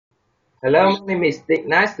Hello, Hi, my name is Dick.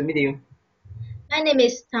 Nice to meet you. my name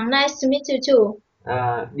is Thắng. Nice to meet you too.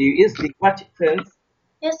 Do you usually watch films?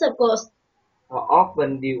 Yes, of course. How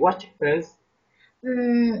often do you watch films?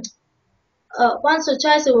 Um, Once or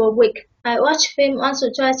twice a week. I watch film once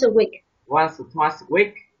or twice a week. Once or twice a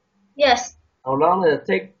week? Yes. How long does it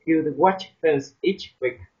take you to watch films each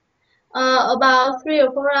week? About 3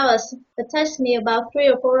 or 4 hours. It takes me about 3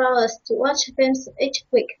 or 4 hours to watch films each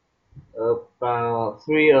week. About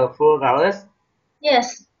 3 or 4 hours.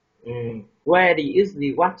 Yes. Where do you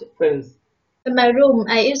usually watch films? In my room,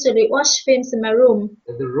 I usually watch films in my room.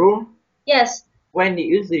 In the room? Yes. When do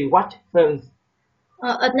you usually watch films?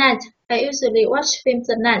 At night, I usually watch films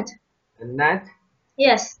at night. At night?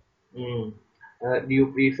 Yes. Mm. Do you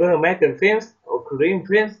prefer American films or Korean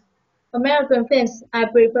films? American films. I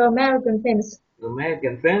prefer American films.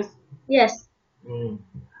 American films? Yes. Mm.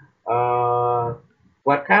 Uh,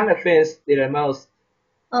 what kind of films do you like most?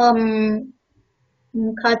 Um,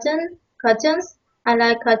 cartoons. I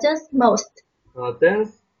like cartoons most.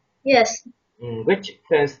 Cartoons? Yes. Which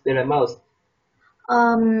films do you like most?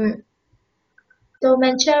 Um, Tom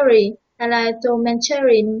and Jerry. I like Tom and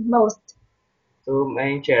Jerry most. Tom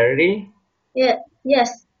and Jerry. Yeah.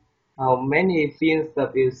 Yes. How many films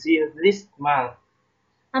have you seen this month?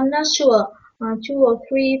 I'm not sure. 2 or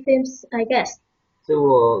 3 films, I guess. 2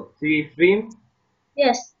 or 3 films?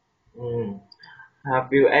 Yes. Mm.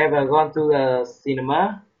 Have you ever gone to the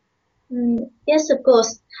cinema? Yes, of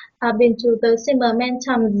course. I've been to the cinema many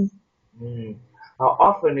times. Mm. How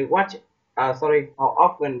often you watch? How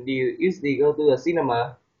often do you usually go to the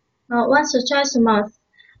cinema? Once or twice a month.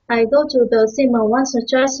 I go to the cinema once or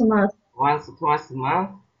twice a month. Once or twice a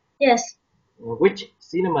month? Yes. Which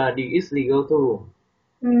cinema do you usually go to?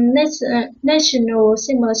 National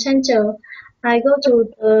Cinema Center. I go to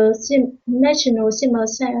the National Cinema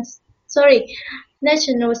Center. Sorry,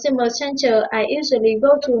 National Cinema Center. I usually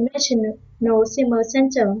go to National Cinema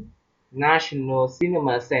Center. National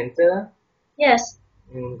Cinema Center. Yes,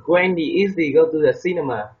 When do you usually go to the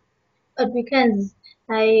cinema? at weekends.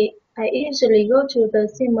 I usually go to the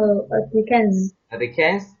cinema at weekends. At the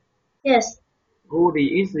cans? Yes, Who do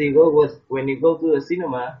you usually go with when you go to the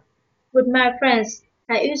cinema? with my friends.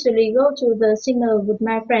 I usually go to the cinema with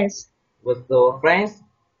my friends. With your friends?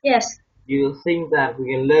 Yes, Do you think that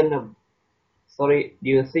we can learn? Do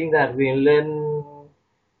you think that we can learn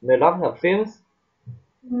a lot of films?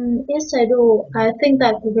 yes, I do. I think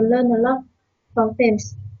that we can learn a lot from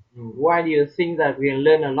films. Why do you think that we can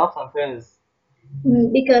learn a lot from films?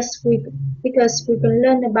 Mm, because we can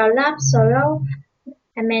learn about love, sorrow,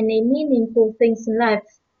 and many meaningful things in life.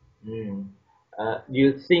 Mm. Do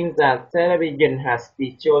you think that television has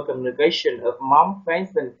destroyed communication among friends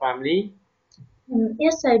and family?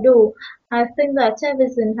 Yes, I do. I think that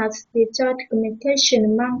television has detached communication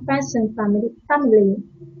among friends and family.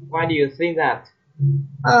 Why do you think that?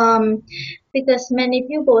 Um, because many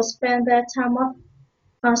people spend their time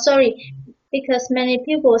sorry, because many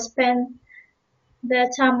people spend their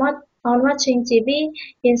time on watching TV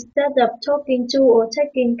instead of talking to or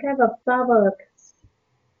taking care of others.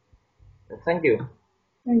 Thank you.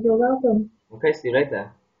 And you're welcome. Okay, see you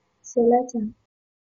later. See you later.